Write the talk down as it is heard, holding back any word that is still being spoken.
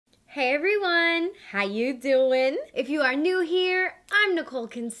Hey everyone, how you doing? If you are new here, I'm Nicol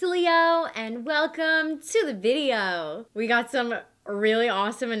Concilio and welcome to the video. We got some really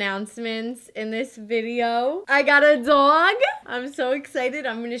awesome announcements in this video. I got a dog. I'm so excited.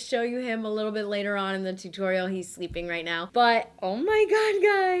 I'm gonna show you him a little bit later on in the tutorial. He's sleeping right now. But oh my god,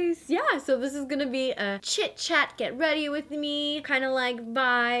 guys. Yeah, so this is gonna be a chit chat, get ready with me, kind of like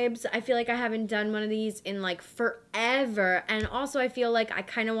vibes. I feel like I haven't done one of these in like forever. And also I feel like I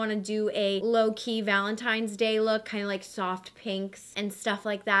kind of want to do a low-key Valentine's Day look, kind of like soft pinks and stuff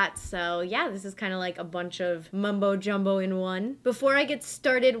like that. So yeah, this is kind of like a bunch of mumbo jumbo in one. Before I get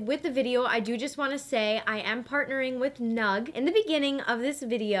started with the video, I do just want to say I am partnering with Nügg in the beginning of this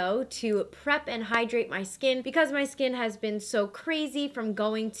video to prep and hydrate my skin because my skin has been so crazy from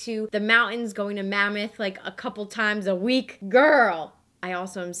going to the mountains, going to Mammoth like a couple times a week. Girl! I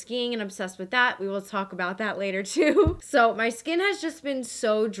also am skiing and obsessed with that. We will talk about that later too. So my skin has just been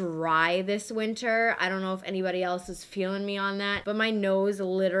so dry this winter. I don't know if anybody else is feeling me on that, but my nose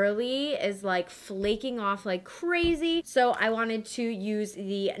literally is like flaking off like crazy. So I wanted to use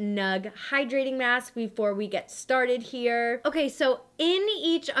the Nügg hydrating mask before we get started here. Okay, so in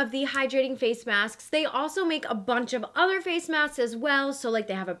each of the hydrating face masks, they also make a bunch of other face masks as well. So like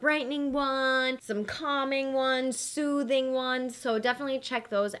they have a brightening one, some calming ones, soothing ones. So definitely check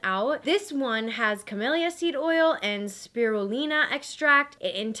those out. This one has camellia seed oil and spirulina extract.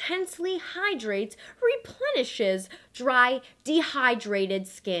 It intensely hydrates, replenishes dry, dehydrated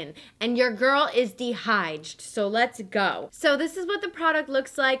skin. And your girl is dehydrated, so let's go. So this is what the product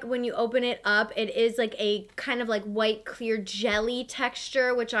looks like when you open it up. It is like a kind of like white clear jelly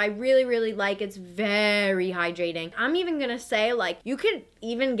texture, which I really, really like. It's very hydrating. I'm even gonna say like you could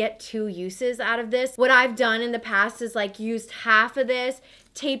even get 2 uses out of this. What I've done in the past is like used half of this,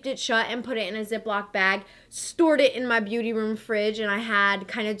 taped it shut and put it in a Ziploc bag, stored it in my beauty room fridge, and I had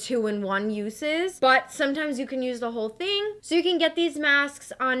kind of 2-in-1 uses. But sometimes you can use the whole thing. So you can get these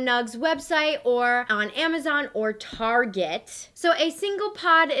masks on Nügg's website or on Amazon or Target. So a single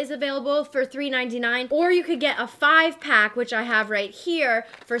pod is available for $3.99, or you could get a 5-pack, which I have right here,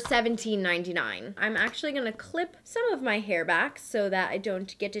 for $17.99. I'm actually gonna clip some of my hair back so that I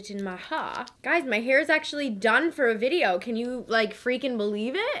don't get it in my hair. Guys, my hair is actually done for a video. Can you like freaking believe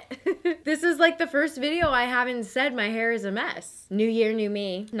it? This is like the first video I haven't said my hair is a mess. New year, new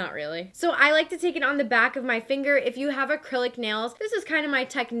me. Not really. So I like to take it on the back of my finger. If you have acrylic nails, this is kind of my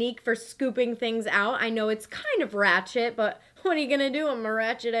technique for scooping things out. I know it's kind of ratchet, but what are you gonna do? I'm a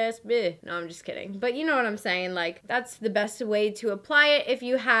ratchet ass bitch. No, I'm just kidding. But you know what I'm saying. Like, that's the best way to apply it if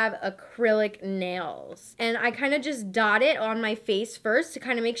you have acrylic nails. And I kind of just dot it on my face first to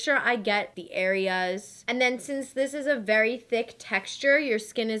kind of make sure I get the areas. And then since this is a very thick texture, your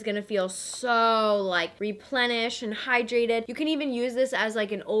skin is gonna feel so like replenished and hydrated. You can even use this as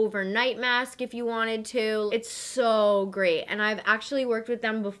like an overnight mask if you wanted to. It's so great. And I've actually worked with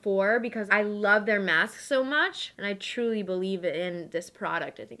them before because I love their masks so much. And I truly believe in this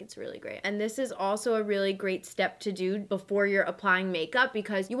product. I think it's really great. And this is also a really great step to do before you're applying makeup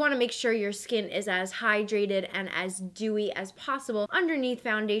because you want to make sure your skin is as hydrated and as dewy as possible underneath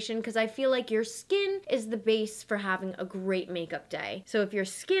foundation because I feel like your skin is the base for having a great makeup day. So if your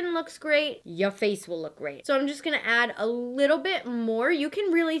skin looks great, your face will look great. So I'm just gonna add a little bit more. You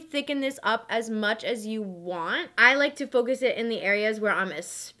can really thicken this up as much as you want. I like to focus it in the areas where I'm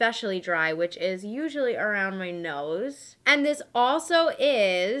especially dry, which is usually around my nose. And this also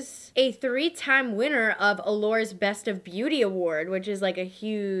is a 3-time winner of Allure's Best of Beauty Award, which is like a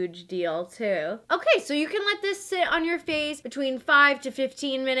huge deal too. Okay, so you can let this sit on your face between 5 to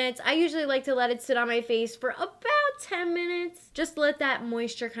 15 minutes. I usually like to let it sit on my face for about 10 minutes. Just let that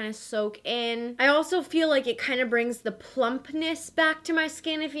moisture kind of soak in. I also feel like it kind of brings the plumpness back to my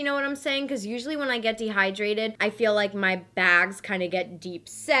skin, if you know what I'm saying, because usually when I get dehydrated, I feel like my bags kind of get deep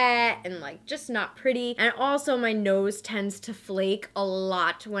set and like just not pretty. And also my nose tends to flake a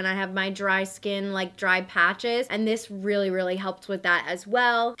lot when I have my dry skin, like dry patches, and this really, really helps with that as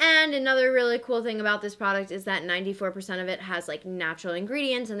well. And another really cool thing about this product is that 94% of it has like natural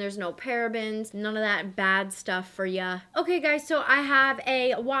ingredients and there's no parabens, none of that bad stuff for ya. Okay guys, so I have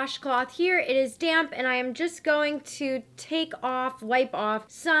a washcloth here. It is damp and I am just going to wipe off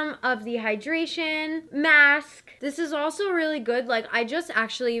some of the hydration mask. This is also really good. Like I just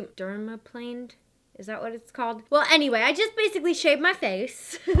actually dermaplaned Is that what it's called? Well, anyway, I just basically shaved my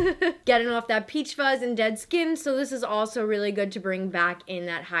face, getting off that peach fuzz and dead skin, so this is also really good to bring back in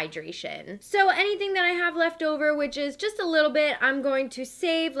that hydration. So anything that I have left over, which is just a little bit, I'm going to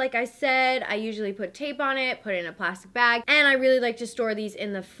save. Like I said, I usually put tape on it, put it in a plastic bag, and I really like to store these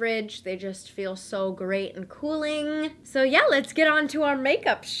in the fridge. They just feel so great and cooling. So yeah, let's get on to our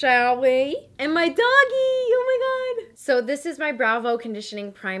makeup, shall we? And my doggy, oh my god. So this is my Bravo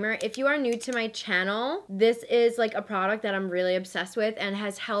Conditioning Primer. If you are new to my channel, this is like a product that I'm really obsessed with and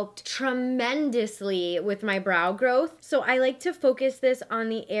has helped tremendously with my brow growth. So I like to focus this on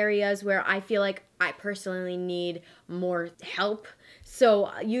the areas where I feel like I personally need more help.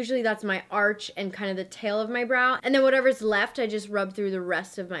 So usually that's my arch and kind of the tail of my brow. And then whatever's left, I just rub through the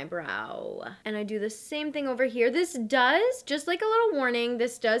rest of my brow. And I do the same thing over here. This does, just like a little warning,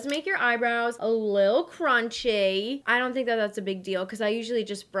 this does make your eyebrows a little crunchy. I don't think that that's a big deal because I usually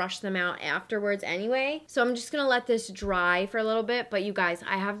just brush them out afterwards anyway. So I'm just gonna let this dry for a little bit. But you guys,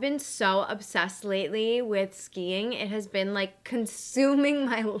 I have been so obsessed lately with skiing. It has been like consuming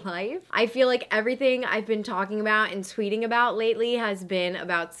my life. I feel like everything I've been talking about and tweeting about lately has been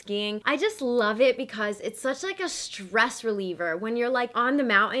about skiing. I just love it because it's such like a stress reliever. When you're like on the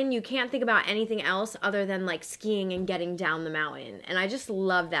mountain, you can't think about anything else other than like skiing and getting down the mountain. And I just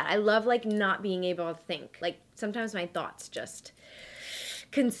love that. I love like not being able to think. Like sometimes my thoughts just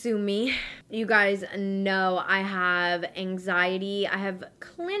consume me. You guys know I have anxiety. I have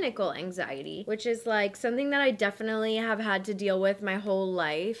clinical anxiety, which is like something that I definitely have had to deal with my whole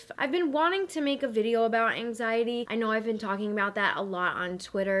life. I've been wanting to make a video about anxiety. I know I've been talking about that a lot on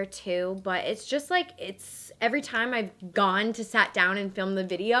Twitter too, but it's just like, every time I've gone to sat down and film the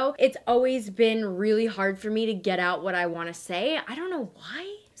video, it's always been really hard for me to get out what I want to say. I don't know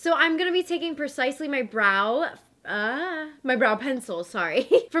why. So I'm gonna be taking precisely my brow pencil, sorry,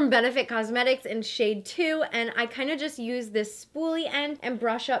 from Benefit Cosmetics in shade 2, and I kind of just use this spoolie end and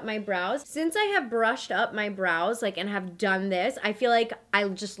brush up my brows. Since I have brushed up my brows, like, and have done this, I feel like I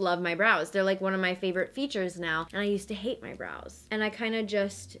just love my brows. They're like one of my favorite features now, and I used to hate my brows. And I kind of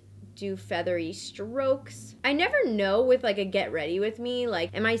just do feathery strokes. I never know with like a get ready with me,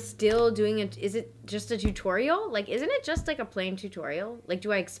 like, am I still doing it? Is it just a tutorial? Like, isn't it just like a plain tutorial? Like,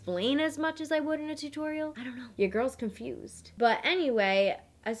 do I explain as much as I would in a tutorial? I don't know. Your girl's confused. But anyway,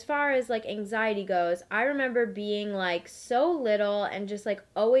 as far as like anxiety goes, I remember being like so little and just like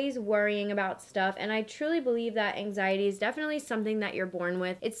always worrying about stuff. And I truly believe that anxiety is definitely something that you're born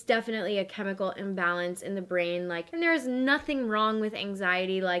with. It's definitely a chemical imbalance in the brain. Like, and there's nothing wrong with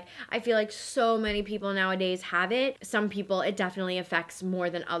anxiety. Like, I feel like so many people nowadays have it. Some people it definitely affects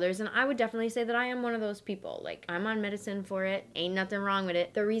more than others. And I would definitely say that I am one of those people. Like, I'm on medicine for it. Ain't nothing wrong with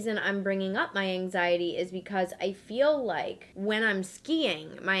it. The reason I'm bringing up my anxiety is because I feel like when I'm skiing,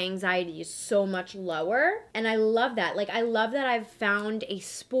 my anxiety is so much lower, and I love that. Like, I love that I've found a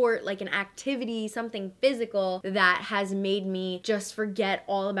sport, like an activity, something physical that has made me just forget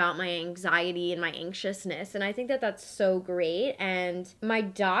all about my anxiety and my anxiousness, and I think that that's so great. And my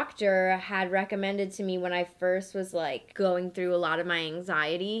doctor had recommended to me when I first was like going through a lot of my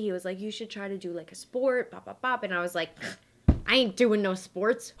anxiety, he was like, you should try to do like a sport, pop, pop, pop, and I was like, I ain't doing no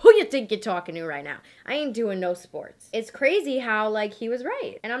sports. Who you think you're talking to right now? I ain't doing no sports. It's crazy how, like, he was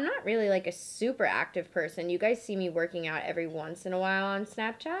right. And I'm not really, like, a super active person. You guys see me working out every once in a while on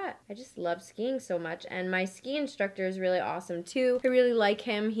Snapchat. I just love skiing so much. And my ski instructor is really awesome, too. I really like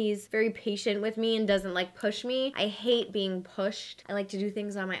him. He's very patient with me and doesn't, like, push me. I hate being pushed. I like to do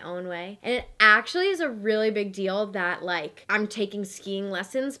things on my own way. And it actually is a really big deal that, like, I'm taking skiing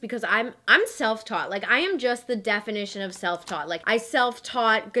lessons because I'm self-taught. Like, I am just the definition of self-taught. Like, I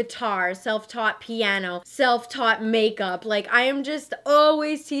self-taught guitar, self-taught piano, self-taught makeup. Like, I am just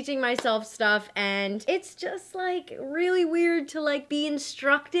always teaching myself stuff, and it's just like really weird to like be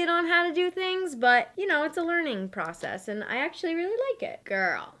instructed on how to do things, but you know, it's a learning process and I actually really like it.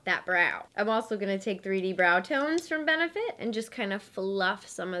 Girl, that brow. I'm also gonna take 3D brow tones from Benefit and just kind of fluff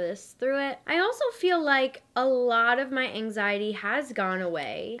some of this through it. I also feel like a lot of my anxiety has gone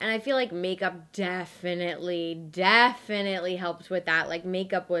away, and I feel like makeup definitely helped with that. Like,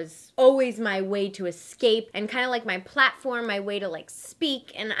 makeup was always my way to escape and kind of like my platform, my way to like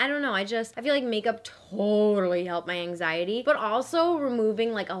speak, and I don't know, I feel like makeup totally helped my anxiety, but also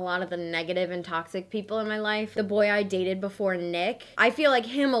removing like a lot of the negative and toxic people in my life. The boy I dated before, Nick, I feel like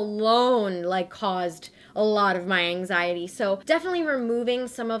him alone like caused a lot of my anxiety. So definitely removing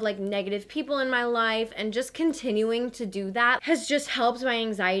some of like negative people in my life and just continuing to do that has just helped my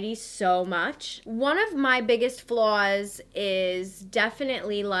anxiety so much. One of my biggest flaws is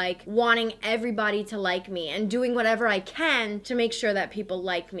definitely like wanting everybody to like me and doing whatever I can to make sure that people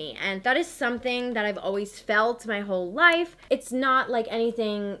like me. And that is something that I've always felt my whole life. It's not like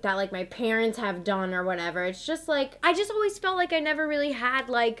anything that like my parents have done or whatever. It's just like, I just always felt like I never really had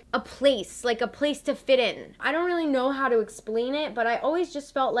like a place to fit in. I don't really know how to explain it, but I always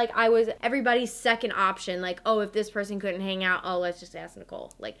just felt like I was everybody's second option. Like, oh, if this person couldn't hang out, oh, let's just ask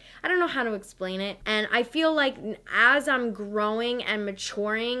Nicole. Like, I don't know how to explain it. And I feel like as I'm growing and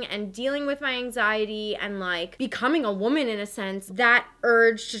maturing and dealing with my anxiety and like becoming a woman in a sense, that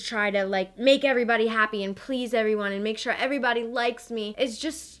urge to try to like make everybody happy and please everyone and make sure everybody likes me is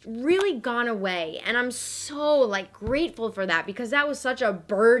just really gone away. And I'm so like grateful for that, because that was such a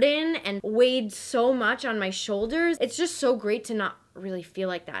burden and weighed so much on my shoulders. It's just so great to not really feel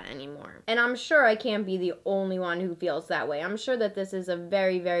like that anymore. And I'm sure I can't be the only one who feels that way. I'm sure that this is a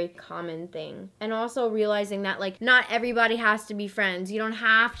very, very common thing. And also realizing that like not everybody has to be friends. You don't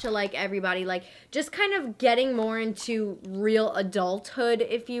have to like everybody. Like just kind of getting more into real adulthood,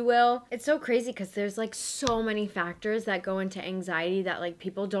 if you will. It's so crazy because there's like so many factors that go into anxiety that like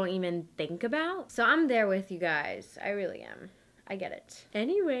people don't even think about. So I'm there with you guys. I really am. I get it.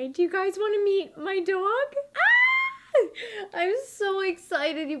 Anyway, do you guys want to meet my dog? I'm so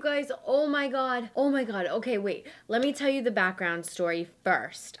excited, you guys. Oh my god. Oh my god. Okay, wait. Let me tell you the background story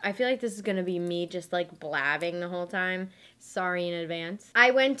first. I feel like this is gonna be me just like blabbing the whole time. Sorry in advance. I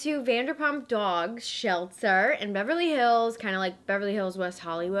went to Vanderpump Dog Shelter in Beverly Hills, kind of like Beverly Hills, West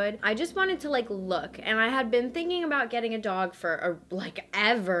Hollywood. I just wanted to like look, and I had been thinking about getting a dog for like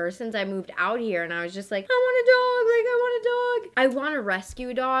ever since I moved out here, and I was just like, I want a dog, like I want a dog. I want to rescue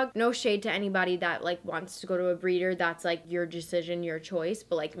a dog. No shade to anybody that like wants to go to a breeder. That's like your decision, your choice.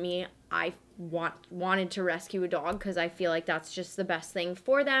 But like me, I wanted to rescue a dog because I feel like that's just the best thing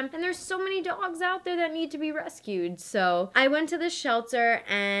for them. And there's so many dogs out there that need to be rescued. So I went to the shelter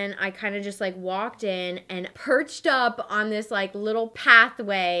and I kind of just like walked in, and perched up on this like little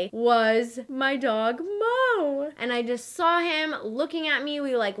pathway was my dog Mo. And I just saw him looking at me.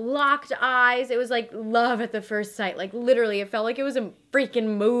 We like locked eyes. It was like love at the first sight. Like literally it felt like it was a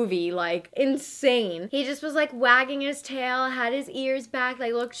freaking movie, like insane. He just was like wagging his tail, had his ears back,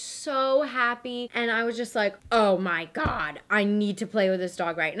 like looked so happy. And I was just like, oh my god, I need to play with this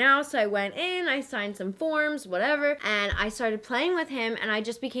dog right now. So I went in, I signed some forms, whatever, and I started playing with him, and I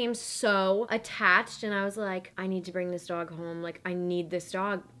just became so attached. And I was like, I need to bring this dog home. Like I need this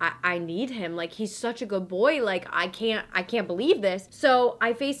dog. I need him. Like he's such a good boy. Like I can't believe this. So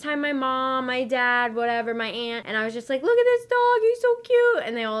I FaceTimed my mom, my dad, whatever, my aunt, and I was just like, look at this dog, he's so cute.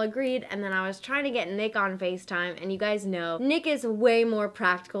 And they all agreed. And then I was trying to get Nick on FaceTime, and you guys know Nick is way more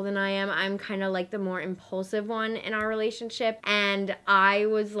practical than I am. I'm kind of like the more impulsive one in our relationship, and I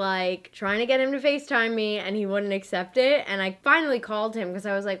was like trying to get him to FaceTime me, and he wouldn't accept it. And I finally called him because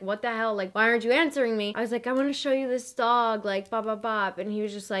I was like, what the hell, like why aren't you answering me? I was like, I want to show you this dog, like bop bop bop. And he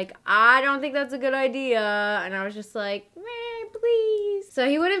was just like, I don't think that's a good idea. And I was just like, please. So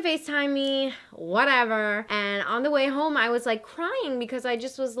he wouldn't FaceTime me, whatever. And on the way home, I was like crying because I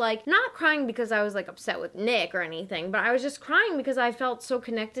just was like, not crying because I was like upset with Nick or anything, but I was just crying because I felt so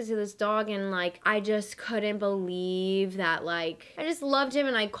connected to this dog, and like I just couldn't believe that like I just loved him.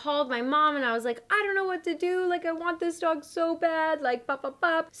 And I called my mom and I was like, I don't know what to do, like I want this dog so bad, like pop pop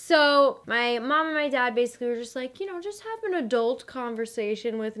pop. So my mom and my dad basically were just like, you know, just have an adult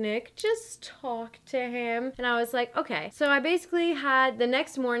conversation with Nick, just talk to him. And I was like, okay. So I basically had the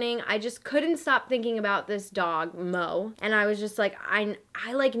next morning, I just couldn't stop thinking about this dog Mo, and I was just like, I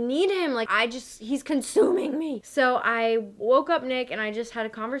like need him, like he's consuming me. So I woke up Nick and I just had a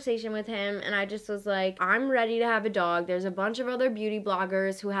conversation with him, and I just was like, I'm ready to have a dog. There's a bunch of other beauty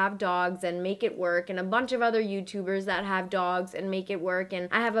bloggers who have dogs and make it work, and a bunch of other YouTubers that have dogs and make it work, and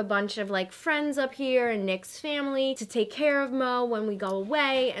I have a bunch of like friends up here and Nick's family to take care of Mo when we go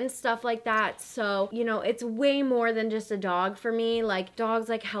away and stuff like that. So, you know, it's way more than just a dog for me. Like dogs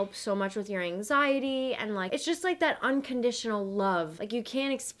like help so much with your anxiety, and like it's just like that unconditional love. Like you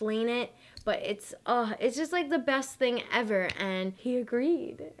can't explain it, but it's just like the best thing ever. And he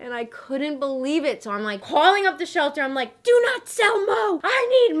agreed, and I couldn't believe it. So I'm like calling up the shelter. I'm like, do not sell Mo.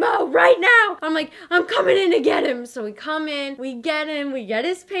 I need Mo right now. I'm like, I'm coming in to get him. So we come in, we get him, we get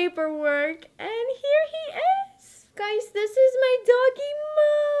his paperwork, and here he is. Guys, this is my doggy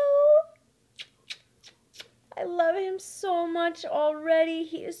Mo. I love him so much already.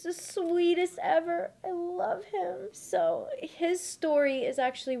 He is the sweetest ever. I love him. So his story is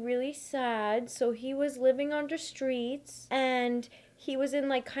actually really sad. So he was living on the streets and he was in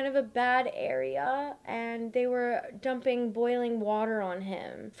like kind of a bad area and they were dumping boiling water on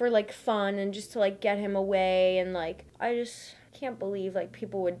him for like fun and just to like get him away. And like, I just can't believe like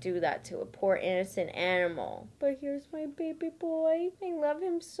people would do that to a poor innocent animal. But here's my baby boy. I love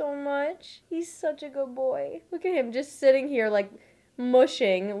him so much. He's such a good boy. Look at him just sitting here like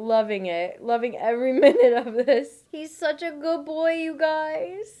mushing, loving it, loving every minute of this. He's such a good boy, you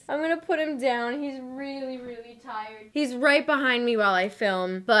guys. I'm gonna put him down. He's really, really tired. He's right behind me while I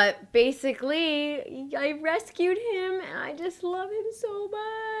film, but basically I rescued him and I just love him so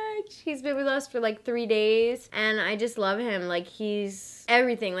much. He's been with us for like 3 days and I just love him. Like he's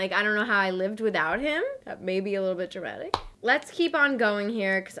everything. Like I don't know how I lived without him. That may be a little bit dramatic. Let's keep on going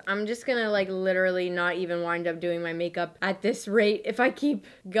here because I'm just gonna like literally not even wind up doing my makeup at this rate if I keep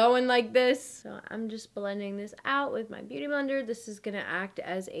going like this. So I'm just blending this out with my beauty blender. This is gonna act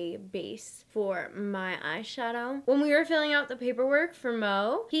as a base for my eyeshadow. When we were filling out the paperwork for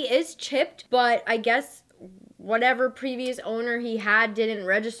Mo, he is chipped, but I guess whatever previous owner he had didn't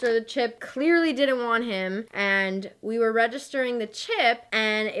register the chip, clearly didn't want him, and we were registering the chip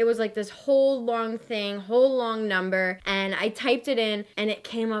and it was like this whole long thing, whole long number, and I typed it in and it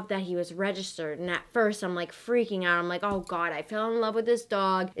came up that he was registered. And at first I'm like freaking out. I'm like, oh God, I fell in love with this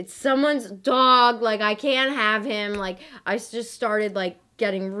dog. It's someone's dog, like I can't have him. Like I just started like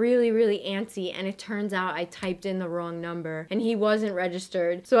getting really, really antsy, and it turns out I typed in the wrong number and he wasn't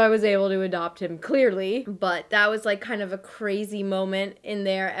registered, so I was able to adopt him clearly. But that was like kind of a crazy moment in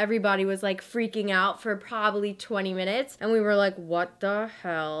there. Everybody was like freaking out for probably 20 minutes and we were like, what the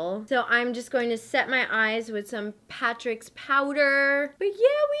hell? So I'm just going to set my eyes with some Patrick's powder. But yeah,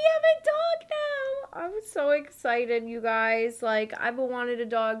 we have a dog now. I'm so excited, you guys. Like I've wanted a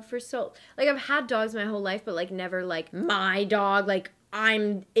dog for so, like I've had dogs my whole life, but like never like my dog, like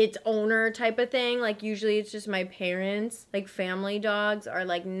I'm its owner type of thing. Like usually it's just my parents, like family dogs, or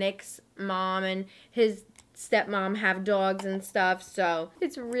like Nick's mom and his stepmom have dogs and stuff. So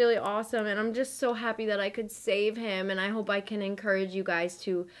it's really awesome and I'm just so happy that I could save him, and I hope I can encourage you guys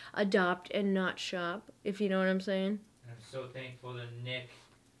to adopt and not shop, if you know what I'm saying. I'm so thankful to Nick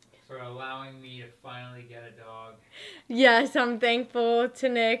for allowing me to finally get a dog. Yes, I'm thankful to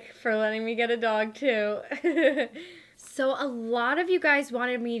Nick for letting me get a dog too. So a lot of you guys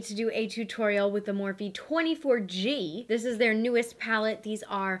wanted me to do a tutorial with the Morphe 24G. This is their newest palette. These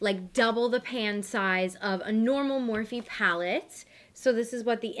are like double the pan size of a normal Morphe palette. So this is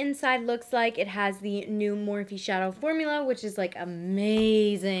what the inside looks like. It has the new Morphe shadow formula, which is like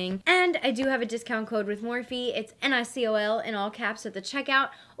amazing. And I do have a discount code with Morphe. It's NICOL in all caps at the checkout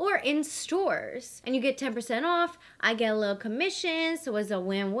or in stores. And you get 10% off. I get a little commission, so it's a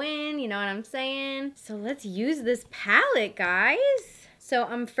win-win, you know what I'm saying? So let's use this palette, guys. So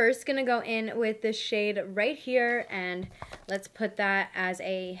I'm first gonna go in with this shade right here, and let's put that as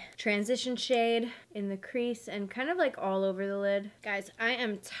a transition shade in the crease and kind of like all over the lid. Guys, I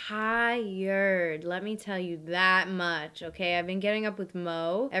am tired, let me tell you that much, okay? I've been getting up with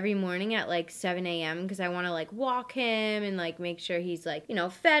Mo every morning at like 7 a.m. because I wanna like walk him and like make sure he's like, you know,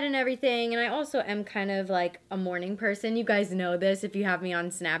 fed and everything. And I also am kind of like a morning person. You guys know this if you have me on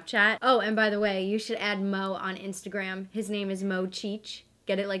Snapchat. Oh, and by the way, you should add Mo on Instagram. His name is Mo Cheech.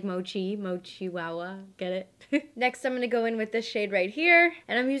 Get it like mochi, mochiwawa, get it? Next, I'm gonna go in with this shade right here,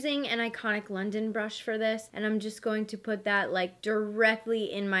 and I'm using an iconic London brush for this, and I'm just going to put that like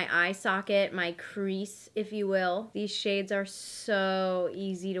directly in my eye socket, my crease, if you will. These shades are so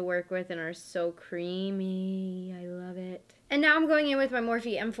easy to work with and are so creamy. I love it. And now I'm going in with my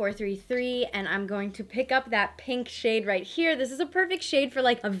Morphe M433, and I'm going to pick up that pink shade right here. This is a perfect shade for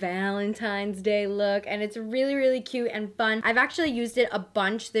like a Valentine's Day look, and it's really, really cute and fun. I've actually used it a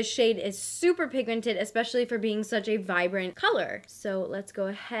bunch. This shade is super pigmented, especially for being such a vibrant color. So let's go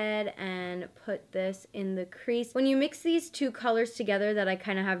ahead and put this in the crease. When you mix these two colors together that I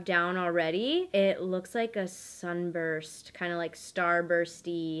kind of have down already, it looks like a sunburst, kind of like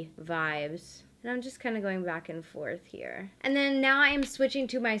starbursty vibes. And I'm just kind of going back and forth here. And then now I am switching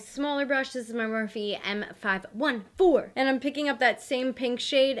to my smaller brush. This is my Morphe M514. And I'm picking up that same pink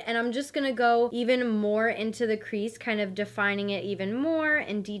shade, and I'm just gonna go even more into the crease, kind of defining it even more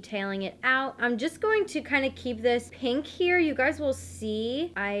and detailing it out. I'm just going to kind of keep this pink here. You guys will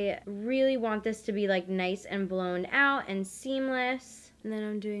see. I really want this to be like nice and blown out and seamless. And then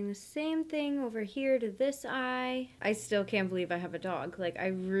I'm doing the same thing over here to this eye. I still can't believe I have a dog. Like, I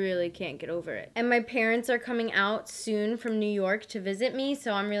really can't get over it. And my parents are coming out soon from New York to visit me,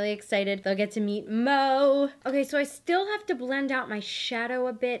 so I'm really excited. They'll get to meet Mo. Okay, so I still have to blend out my shadow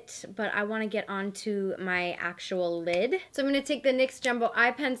a bit, but I want to get onto my actual lid. So I'm going to take the NYX Jumbo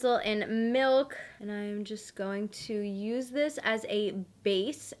Eye Pencil in Milk, and I'm just going to use this as a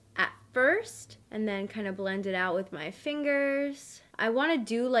base at first, and then kind of blend it out with my fingers. I want to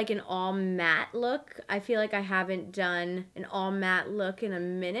do like an all matte look. I feel like I haven't done an all matte look in a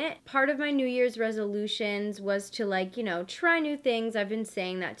minute. Part of my New Year's resolutions was to, like, you know, try new things. I've been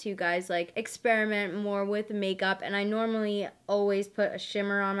saying that to you guys, like experiment more with makeup, and I normally always put a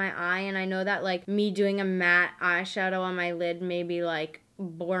shimmer on my eye, and I know that like me doing a matte eyeshadow on my lid may be like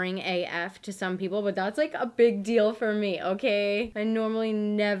boring AF to some people, but that's like a big deal for me, okay? I normally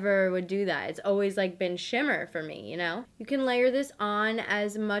never would do that. It's always like been shimmer for me, you know? You can layer this on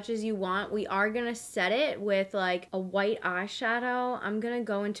as much as you want. We are gonna set it with like a white eyeshadow. I'm gonna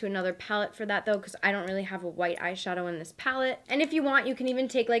go into another palette for that though, because I don't really have a white eyeshadow in this palette. And if you want, you can even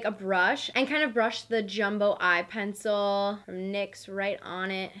take like a brush and kind of brush the Jumbo Eye Pencil from NYX right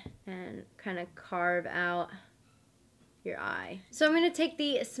on it and kind of carve out your eye. So I'm going to take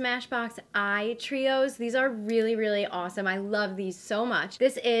the Smashbox Eye Trios. These are really, really awesome. I love these so much.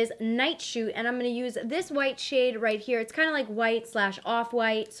 This is Night Shoot, and I'm going to use this white shade right here. It's kind of like white slash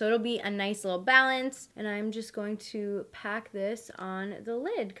off-white, so it'll be a nice little balance. And I'm just going to pack this on the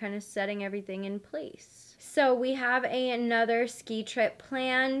lid, kind of setting everything in place. So we have another ski trip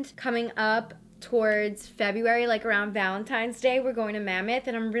planned coming up towards February, like around Valentine's Day. We're going to Mammoth,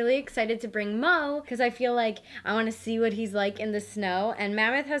 and I'm really excited to bring Mo because I feel like I want to see what he's like in the snow, and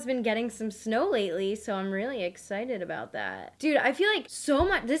Mammoth has been getting some snow lately, so I'm really excited about that. Dude, I feel like so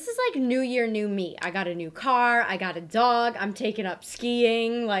much, this is like new year, new me. I got a new car, I got a dog, I'm taking up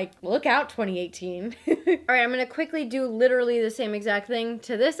skiing, like look out 2018. All right, I'm gonna quickly do literally the same exact thing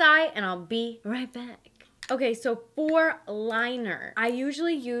to this eye, and I'll be right back. Okay, so for liner, I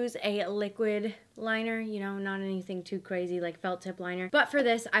usually use a liquid liner, you know, not anything too crazy like felt tip liner. But for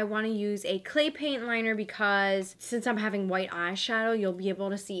this, I want to use a clay paint liner because since I'm having white eyeshadow, you'll be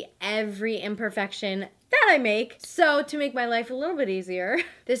able to see every imperfection that I make. So to make my life a little bit easier,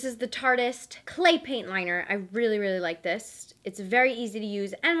 this is the Tarteist clay paint liner. I really, really like this. It's very easy to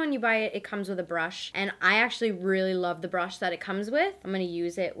use, and when you buy it, it comes with a brush, and I actually really love the brush that it comes with. I'm gonna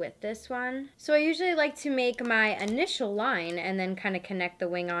use it with this one. So I usually like to make my initial line and then kind of connect the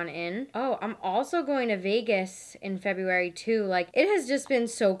wing on in. Oh, I'm also going to Vegas in February too. Like, it has just been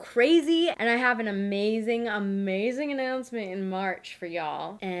so crazy, and I have an amazing, amazing announcement in March for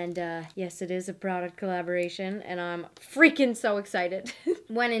y'all. And yes, it is a product collaboration, and I'm freaking so excited.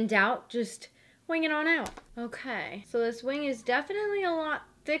 When in doubt, just wing it on out. Okay, so this wing is definitely a lot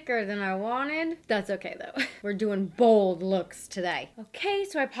thicker than I wanted. That's okay though. We're doing bold looks today. Okay,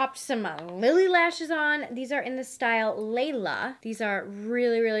 so I popped some Lilly Lashes on. These are in the style Layla. These are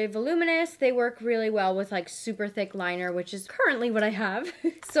really, really voluminous. They work really well with like super thick liner, which is currently what I have.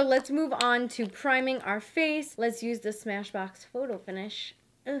 So let's move on to priming our face. Let's use the Smashbox Photo Finish.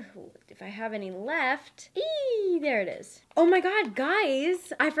 Ugh, if I have any left. Eee, there it is. Oh my god,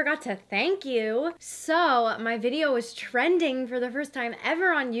 guys, I forgot to thank you. So my video was trending for the first time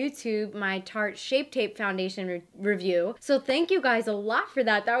ever on YouTube, my Tarte Shape Tape Foundation review. So thank you guys a lot for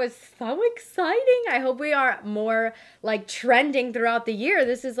that. That was so exciting. I hope we are more like trending throughout the year.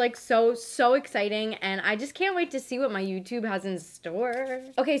 This is like so exciting, and I just can't wait to see what my YouTube has in store.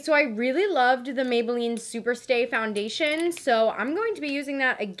 Okay, so I really loved the Maybelline Superstay Foundation, so I'm going to be using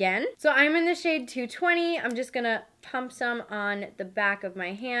that again. So I'm in the shade 220. I'm just gonna pump some on the back of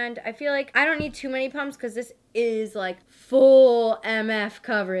my hand. I feel like I don't need too many pumps because this is like full MF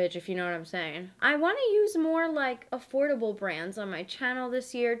coverage, if you know what I'm saying. I want to use more like affordable brands on my channel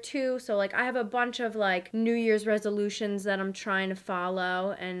this year too. So like I have a bunch of like New Year's resolutions that I'm trying to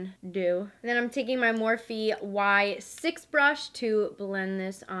follow and do. And then I'm taking my Morphe Y6 brush to blend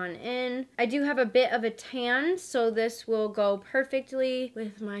this on in. I do have a bit of a tan, so this will go perfectly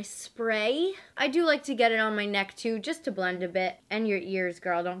with my spray. I do like to get it on my neck too, just to blend a bit. And your ears,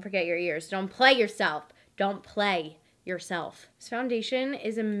 girl, don't forget your ears. Don't play yourself. Don't play yourself. This foundation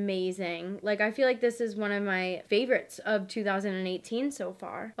is amazing. Like, I feel like this is one of my favorites of 2018 so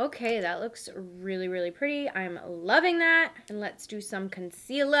far. Okay, that looks really, really pretty. I'm loving that. And let's do some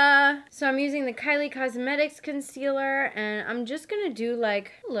concealer. So I'm using the Kylie Cosmetics concealer, and I'm just gonna do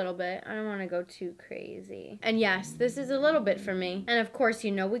like a little bit. I don't wanna go too crazy. And yes, this is a little bit for me. And of course, you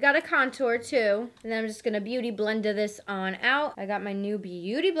know, we got a contour too. And then I'm just gonna beauty blend this on out. I got my new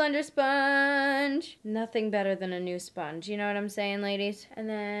beauty blender sponge. Nothing better than a new sponge sponge. You know what I'm saying, ladies? And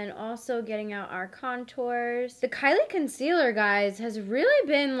then also getting out our contours. The Kylie concealer, guys, has really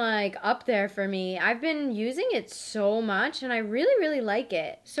been like up there for me. I've been using it so much and I really, really like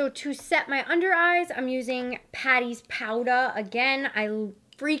it. So to set my under eyes, I'm using Patty's powder. Again, I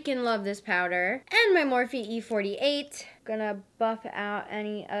freaking love this powder. And my Morphe E48. Gonna buff out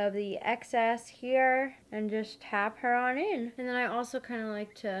any of the excess here and just tap her on in. And then I also kind of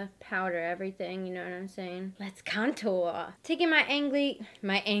like to powder everything, you know what I'm saying? Let's contour. Taking my angled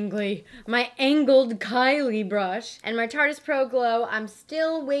Kylie brush and my Tarte Pro Glow. I'm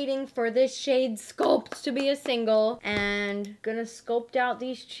still waiting for this shade Sculpt to be a single and gonna sculpt out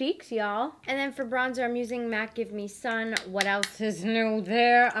these cheeks, y'all. And then for bronzer, I'm using MAC Give Me Sun. What else is new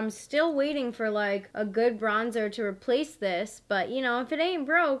there? I'm still waiting for like a good bronzer to replace this, but you know, if it ain't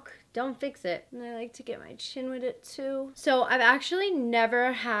broke, don't fix it. And I like to get my chin with it too. So I've actually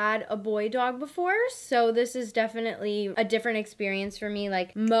never had a boy dog before, so this is definitely a different experience for me.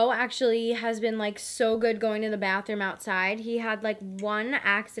 Like Mo actually has been like so good going to the bathroom outside. He had like one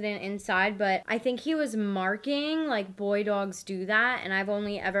accident inside, but I think he was marking, like boy dogs do that, and I've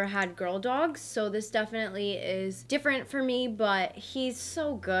only ever had girl dogs, so this definitely is different for me, but he's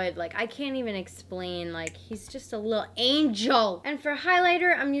so good. Like I can't even explain, like he's just a little angel. And for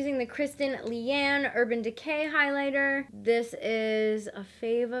highlighter, I'm using the Kristen Leanne Urban Decay highlighter. This is a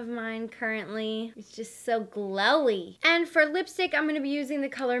fave of mine currently. It's just so glowy. And for lipstick, I'm going to be using the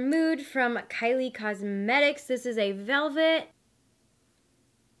color Mood from Kylie Cosmetics. This is a velvet.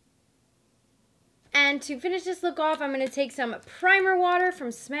 And to finish this look off, I'm going to take some primer water from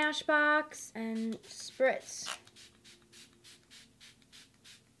Smashbox and spritz.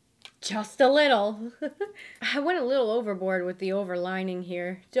 Just a little. I went a little overboard with the overlining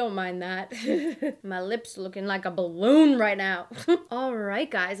here. Don't mind that. My lips looking like a balloon right now. Alright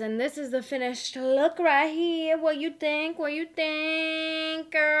guys, and this is the finished look right here. What you think? What you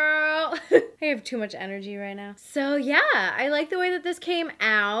think, girl? I have too much energy right now. So yeah, I like the way that this came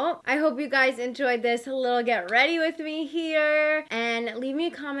out. I hope you guys enjoyed this little get ready with me here. And leave me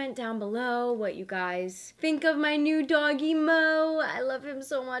a comment down below what you guys think of my new doggy Mo. I love him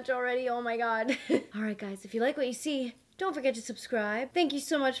so much already. Oh my god. Alright guys, if you like what you see, don't forget to subscribe. Thank you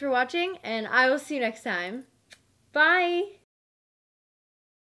so much for watching, and I will see you next time. Bye!